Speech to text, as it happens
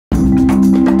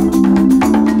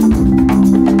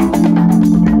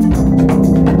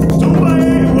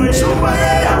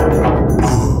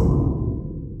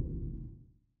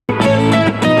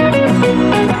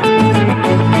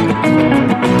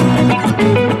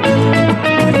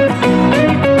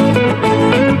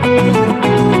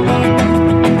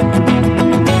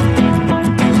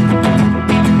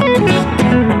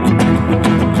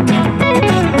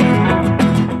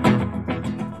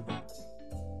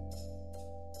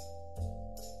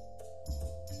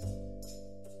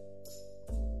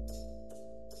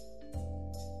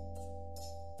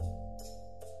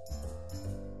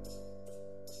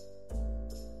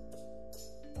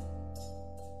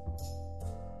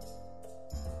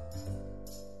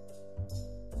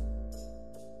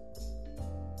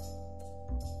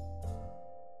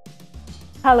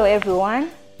Hello everyone,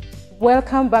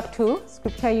 welcome back to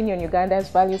Scripture Union Uganda's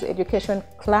Values Education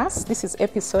class. This is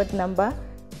episode number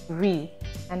 3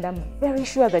 and I'm very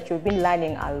sure that you've been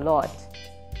learning a lot.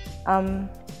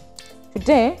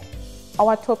 Today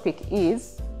our topic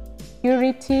is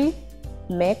purity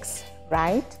makes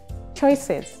right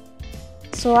choices.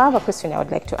 So I have a question I would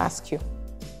like to ask you.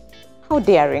 How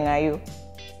daring are you?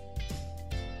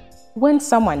 When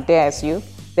someone dares you,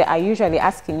 they are usually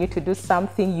asking you to do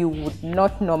something you would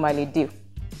not normally do.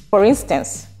 For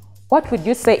instance, what would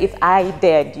you say if I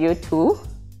dared you to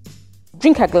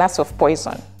drink a glass of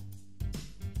poison?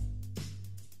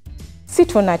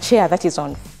 Sit on a chair that is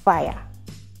on fire.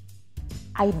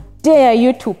 I dare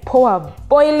you to pour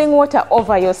boiling water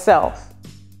over yourself.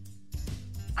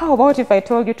 How about if I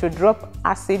told you to drop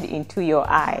acid into your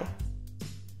eye?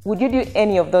 Would you do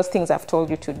any of those things I've told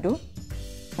you to do?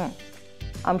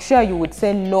 I'm sure you would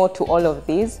say no to all of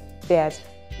these dares.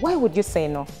 Why would you say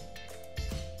no?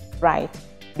 Right,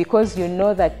 because you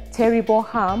know that terrible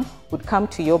harm would come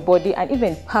to your body and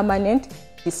even permanent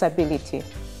disability.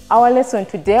 Our lesson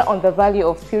today on the value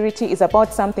of purity is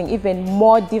about something even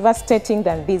more devastating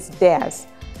than these dares.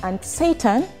 And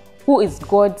Satan, who is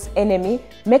God's enemy,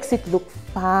 makes it look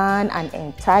fun and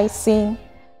enticing.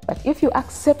 But if you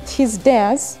accept his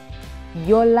dares,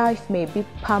 your life may be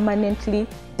permanently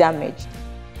damaged.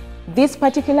 This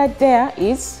particular dare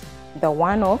is the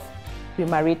one of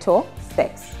premarital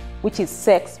sex, which is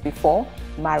sex before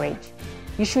marriage.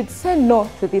 You should say no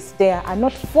to this dare and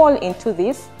not fall into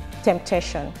this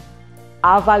temptation.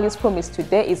 Our values promise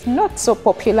today is not so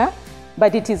popular,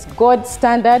 but it is God's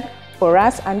standard for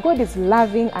us, and God is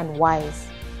loving and wise.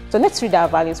 So let's read our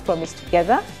values promise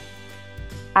together.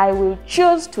 I will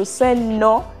choose to say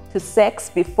no to sex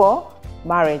before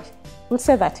marriage. We'll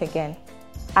say that again.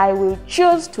 I will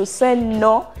choose to say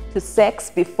no to sex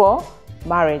before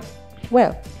marriage.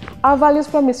 Well, our values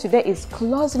promise today is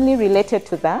closely related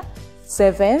to the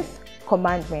 7th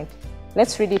commandment.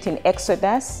 Let's read it in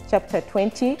Exodus chapter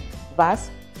 20, verse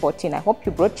 14. I hope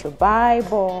you brought your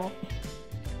Bible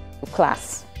to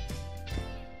class.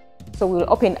 So we'll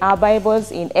open our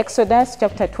Bibles in Exodus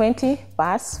chapter 20,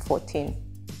 verse 14.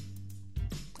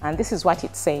 And this is what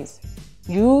it says.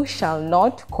 You shall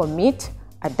not commit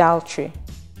adultery.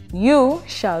 You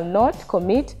shall not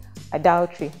commit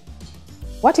adultery.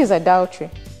 What is adultery?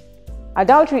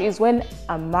 Adultery is when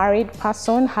a married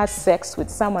person has sex with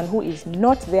someone who is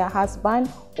not their husband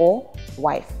or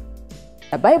wife.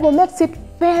 The Bible makes it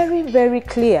very, very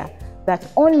clear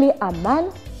that only a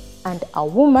man and a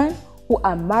woman who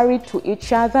are married to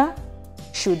each other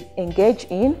should engage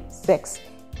in sex.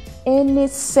 Any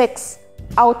sex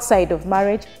outside of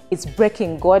marriage is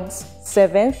breaking God's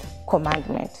 7th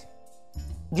commandment.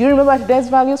 Do you remember today's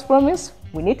values promise?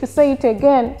 We need to say it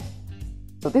again.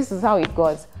 So this is how it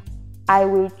goes. I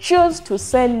will choose to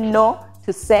say no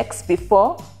to sex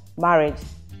before marriage.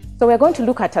 So we're going to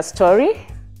look at a story,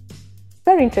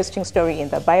 very interesting story in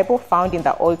the Bible found in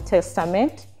the Old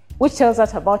Testament, which tells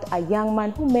us about a young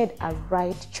man who made a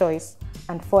right choice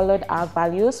and followed our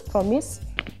values promise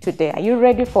today. Are you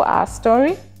ready for our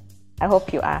story? I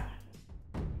hope you are.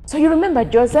 So you remember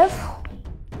Joseph,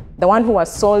 the one who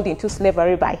was sold into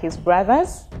slavery by his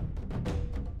brothers?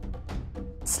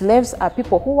 Slaves are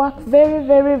people who work very,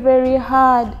 very, very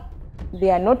hard. They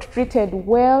are not treated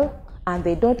well and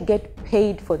they don't get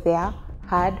paid for their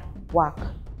hard work.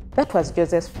 That was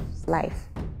Joseph's life.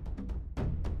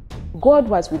 God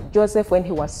was with Joseph when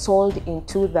he was sold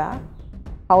into the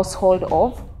household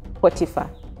of Potiphar.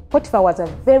 Potiphar was a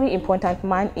very important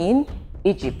man in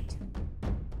Egypt.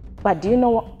 But do you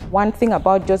know one thing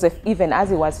about Joseph? Even as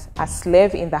he was a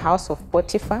slave in the house of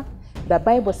Potiphar, the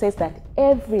Bible says that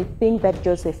everything that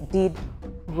Joseph did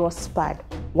prospered.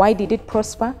 Why did it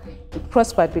prosper? It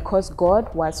prospered because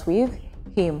God was with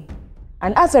him.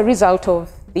 And as a result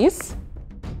of this,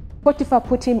 Potiphar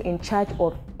put him in charge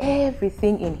of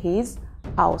everything in his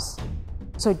house.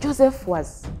 So Joseph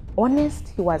was honest,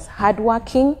 he was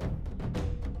hardworking,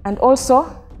 and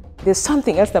also there's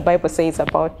something else the Bible says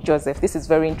about Joseph. This is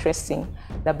very interesting.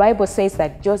 The Bible says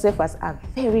that Joseph was a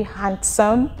very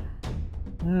handsome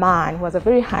man. He was a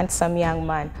very handsome young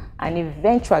man. And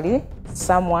eventually,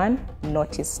 someone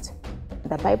noticed.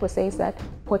 The Bible says that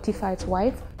Potiphar's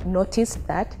wife noticed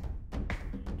that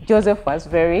Joseph was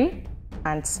very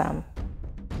handsome.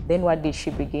 Then what did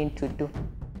she begin to do?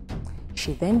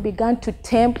 She then began to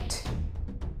tempt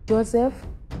Joseph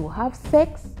to have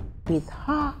sex with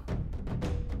her.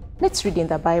 Let's read in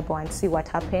the Bible and see what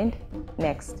happened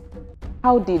next.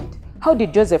 How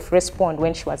did Joseph respond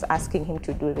when she was asking him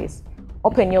to do this?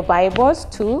 Open your Bibles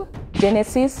to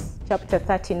Genesis chapter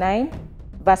 39,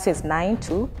 verses 9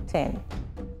 to 10.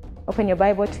 Open your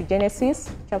Bible to Genesis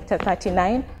chapter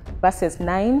 39, verses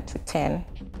 9 to 10.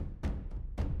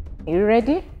 Are you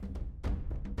ready?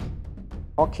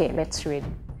 Okay, let's read.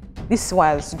 This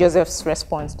was Joseph's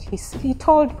response. He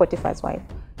told Potiphar's wife,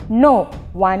 "No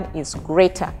one is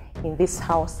greater in this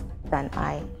house than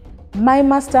I. My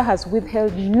master has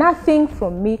withheld nothing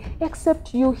from me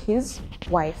except you, his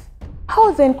wife.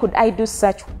 How then could I do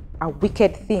such a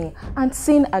wicked thing and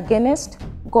sin against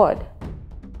God?"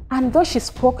 And though she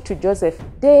spoke to Joseph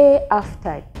day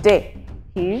after day,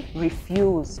 he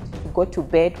refused to go to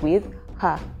bed with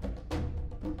her.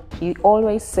 He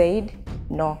always said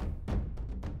no.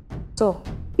 So,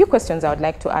 few questions I would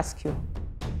like to ask you,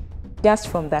 just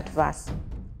from that verse.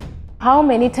 How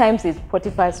many times did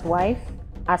Potiphar's wife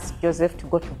ask Joseph to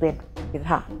go to bed with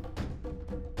her?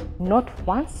 Not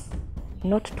once,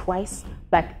 not twice,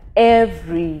 but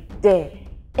every day.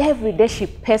 Every day she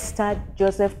pestered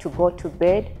Joseph to go to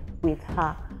bed with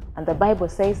her. And the Bible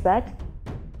says that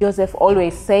Joseph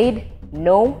always said,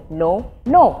 no, no,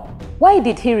 no. Why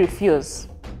did he refuse?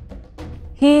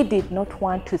 He did not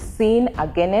want to sin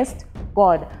against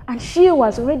God, and she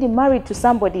was already married to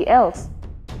somebody else.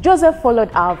 Joseph followed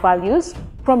our values,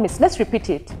 promise. Let's repeat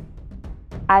it.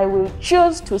 I will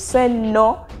choose to say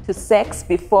no to sex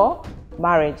before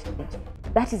marriage.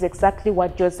 That is exactly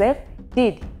what Joseph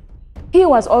did. He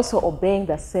was also obeying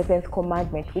the 7th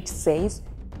commandment, which says,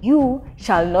 "You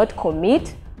shall not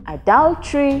commit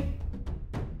adultery."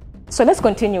 So let's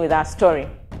continue with our story.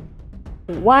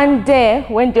 One day,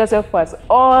 when Joseph was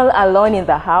all alone in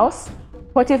the house,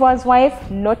 Potiphar's wife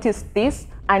noticed this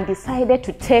and decided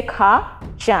to take her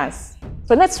chance.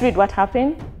 So let's read what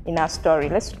happened in our story.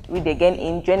 Let's read again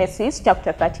in Genesis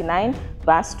chapter 39,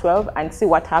 verse 12, and see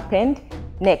what happened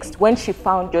next when she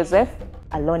found Joseph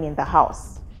alone in the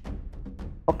house.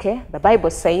 Okay, the Bible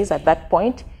says at that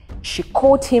point, she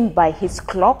caught him by his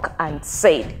cloak and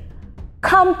said,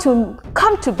 come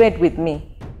to bed with me."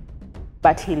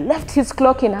 But he left his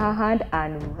cloak in her hand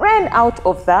and ran out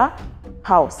of the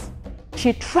house.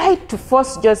 She tried to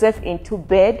force Joseph into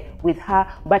bed with her,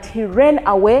 but he ran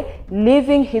away,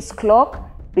 leaving his cloak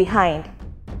behind.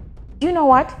 Do you know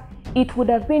what? It would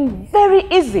have been very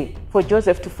easy for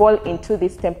Joseph to fall into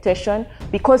this temptation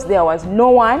because there was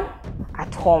no one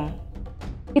at home.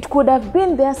 It could have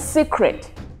been their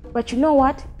secret. But you know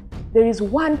what? There is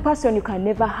one person you can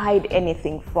never hide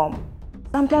anything from.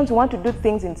 Sometimes we want to do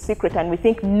things in secret and we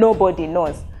think nobody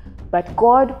knows. But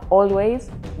God always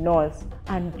knows.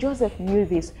 And Joseph knew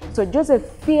this. So Joseph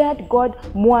feared God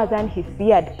more than he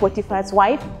feared Potiphar's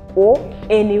wife or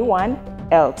anyone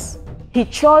else. He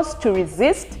chose to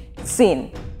resist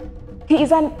sin. He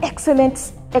is an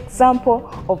excellent example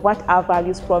of what our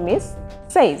values promise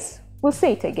says. We'll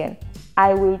say it again.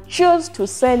 I will choose to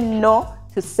say no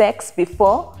to sex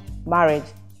before marriage.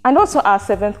 And also our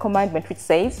 7th commandment, which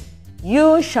says,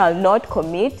 you shall not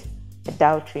commit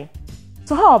adultery.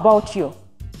 So how about you?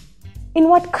 In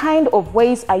what kind of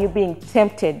ways are you being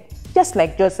tempted, just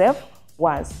like Joseph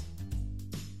was?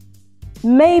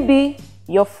 Maybe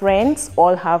your friends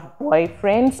all have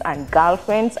boyfriends and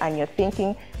girlfriends, and you're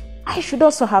thinking, I should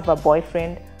also have a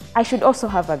boyfriend. I should also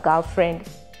have a girlfriend.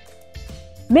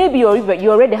 Maybe you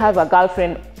already have a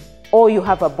girlfriend or you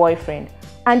have a boyfriend,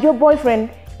 and your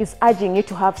boyfriend is urging you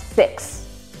to have sex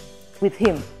with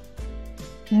him.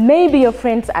 Maybe your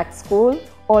friends at school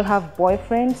all have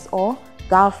boyfriends or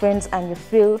girlfriends, and you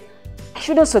feel, I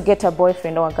should also get a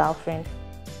boyfriend or a girlfriend.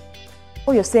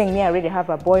 Or you're saying, I already have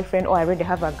a boyfriend or I already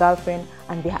have a girlfriend,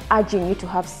 and they're urging you to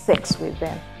have sex with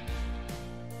them.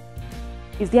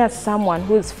 Is there someone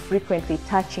who is frequently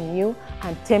touching you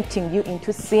and tempting you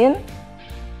into sin?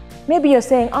 Maybe you're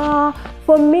saying,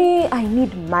 for me, I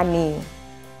need money.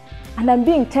 And I'm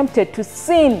being tempted to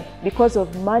sin because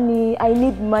of money. I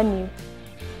need money.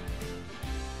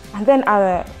 And then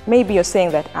maybe you're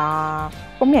saying that,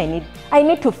 for me, I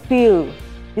need to feel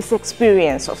this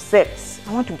experience of sex.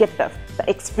 I want to get the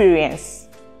experience.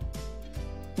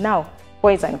 Now,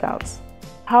 boys and girls,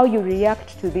 how you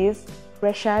react to these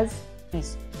pressures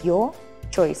is your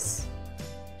choice.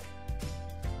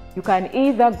 You can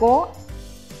either go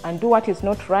and do what is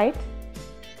not right,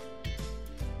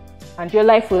 and your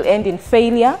life will end in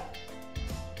failure,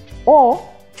 or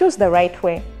choose the right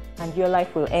way and your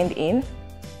life will end in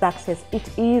success. It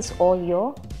is all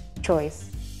your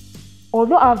choice.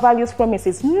 Although our values promise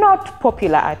is not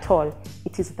popular at all,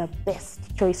 it is the best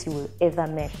choice you will ever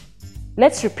make.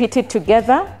 Let's repeat it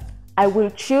together. I will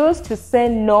choose to say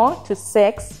no to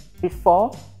sex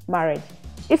before marriage.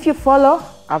 If you follow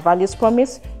our values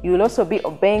promise, you will also be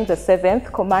obeying the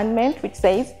 7th commandment, which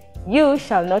says, you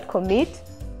shall not commit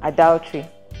adultery.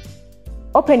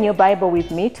 Open your Bible with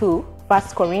me to 1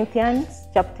 Corinthians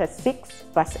chapter 6,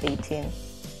 verse 18.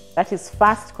 That is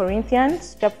 1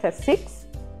 Corinthians chapter 6,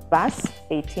 verse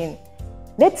 18.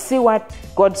 Let's see what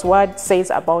God's word says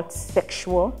about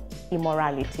sexual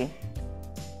immorality.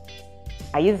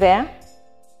 Are you there?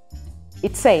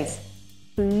 It says,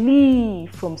 flee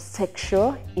from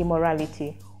sexual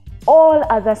immorality. All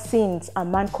other sins a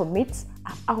man commits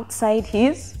are outside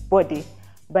his body,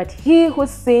 but he who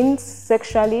sins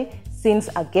sexually sins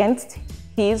against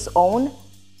his own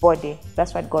body.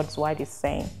 That's what God's word is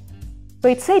saying. So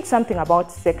it said something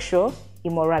about sexual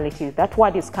immorality. That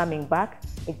word is coming back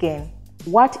again.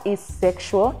 What is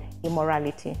sexual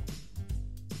immorality?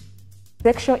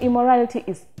 Sexual immorality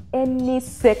is any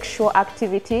sexual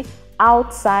activity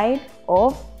outside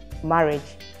of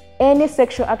marriage. Any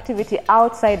sexual activity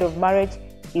outside of marriage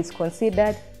is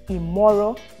considered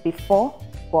immoral before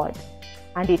God.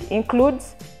 And it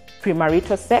includes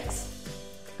premarital sex.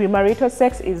 Premarital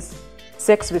sex is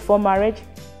sex before marriage.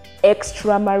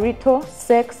 Extramarital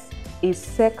sex is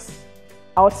sex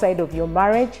outside of your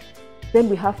marriage. Then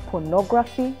we have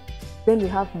pornography. Then we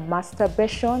have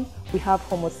masturbation. We have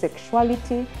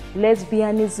homosexuality,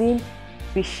 lesbianism,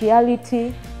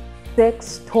 bestiality,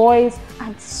 sex toys,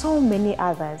 and so many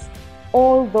others.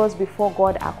 All those before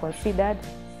God are considered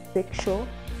sexual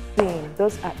sin.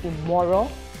 Those are immoral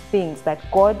things that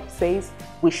God says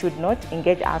we should not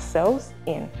engage ourselves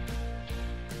in.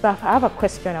 So I have a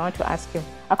question I want to ask you.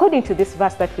 According to this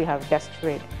verse that we have just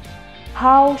read,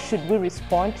 how should we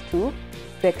respond to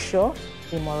sexual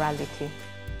immorality?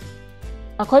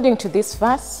 According to this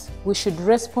verse, we should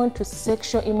respond to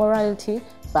sexual immorality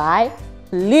by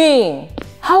fleeing.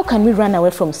 How can we run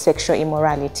away from sexual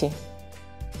immorality?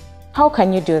 How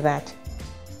can you do that?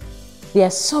 There are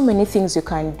so many things you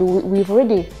can do. We've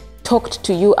already talked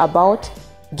to you about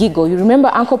giggle. You remember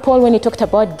Uncle Paul when he talked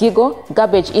about giggle?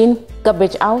 Garbage in,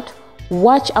 garbage out.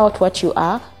 Watch out what you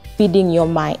are feeding your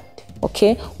mind,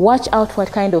 okay? Watch out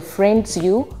what kind of friends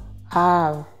you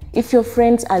have. If your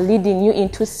friends are leading you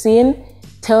into sin,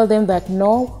 tell them that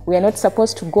no, we are not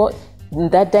supposed to go in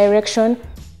that direction.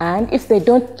 And if they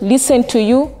don't listen to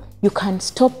you, you can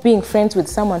stop being friends with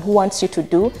someone who wants you to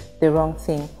do the wrong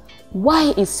thing.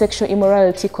 Why is sexual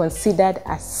immorality considered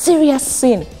a serious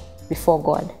sin before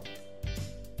God?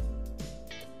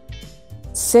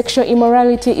 Sexual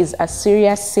immorality is a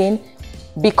serious sin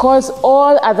because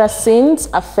all other sins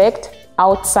affect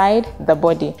outside the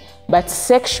body, but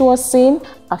sexual sin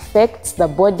affects the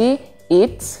body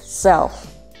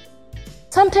itself.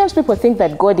 Sometimes people think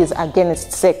that God is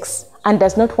against sex and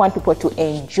does not want people to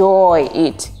enjoy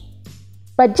it.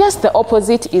 But just the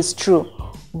opposite is true.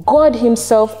 God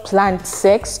himself planned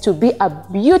sex to be a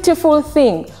beautiful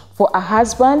thing for a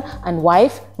husband and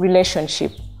wife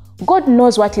relationship. God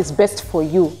knows what is best for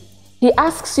you. He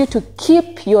asks you to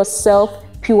keep yourself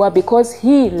pure because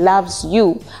he loves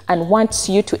you and wants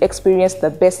you to experience the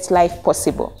best life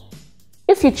possible.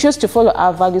 If you choose to follow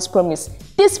our values promise,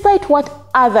 despite what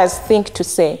others think to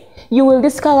say, you will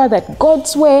discover that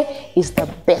God's way is the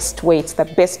best way. It's the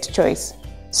best choice.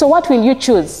 So what will you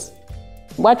choose?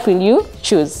 What will you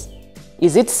choose?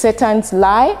 Is it Satan's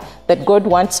lie that God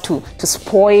wants to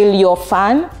spoil your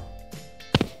fun?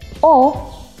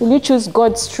 Or will you choose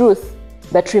God's truth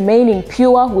that remaining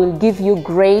pure will give you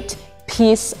great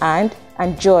peace and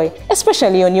joy,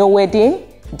 especially on your wedding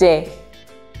day?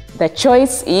 The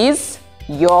choice is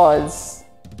yours.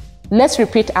 Let's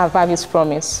repeat our values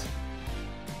promise.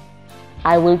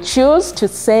 I will choose to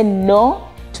say no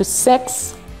to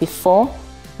sex before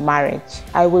marriage.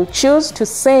 I will choose to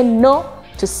say no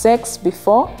to sex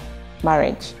before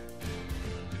marriage.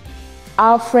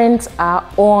 Our friends are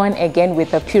on again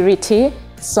with the Purity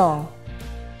song.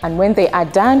 And when they are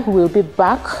done, we will be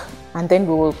back and then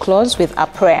we will close with a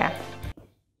prayer.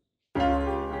 I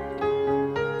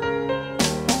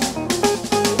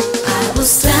will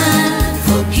stand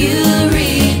for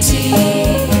purity.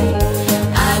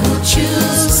 I will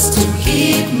choose to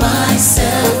keep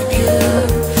myself pure.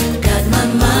 Guard my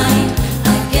mind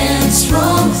against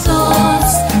wrong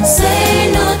thoughts.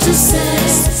 Say no to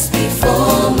sex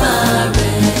before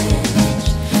marriage.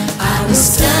 I will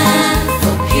stand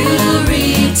for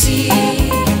purity.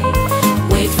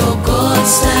 Wait for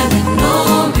God's time with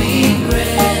no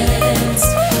regrets.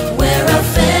 Where I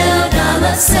failed, I'll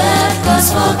accept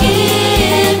God's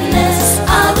forgiveness.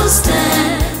 I will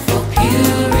stand for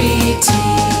purity.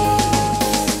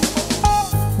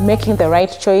 Making the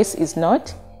right choice is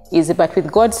not easy, but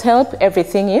with God's help,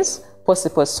 everything is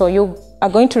possible. So you are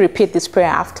going to repeat this prayer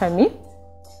after me.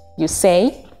 You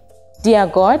say, Dear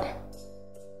God,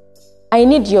 I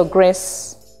need your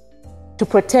grace to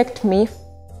protect me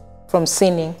from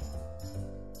sinning.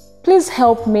 Please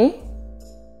help me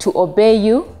to obey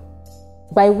you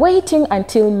by waiting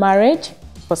until marriage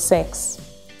for sex.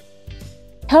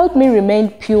 Help me remain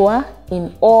pure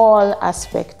in all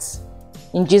aspects.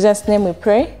 In Jesus' name we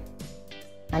pray.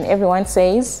 And everyone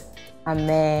says,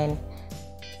 Amen.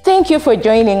 Thank you for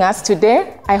joining us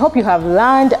today. I hope you have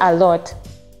learned a lot.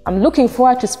 I'm looking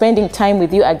forward to spending time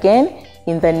with you again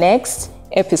in the next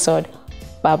episode.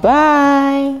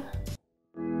 Bye-bye.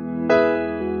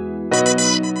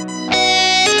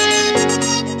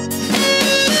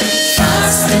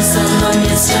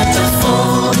 Thessalonians chapter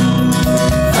 4,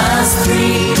 verse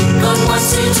 3. God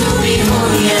wants you to be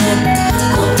holy and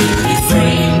completely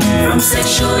free from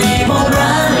sexual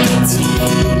immorality.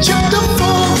 Chapter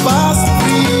 4, verse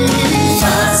 3.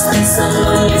 First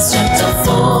Thessalonians chapter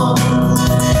 4,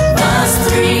 verse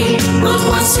 3. God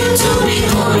wants you to be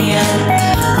holy and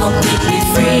completely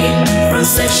free from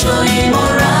sexual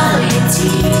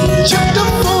immorality. Chapter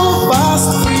 4.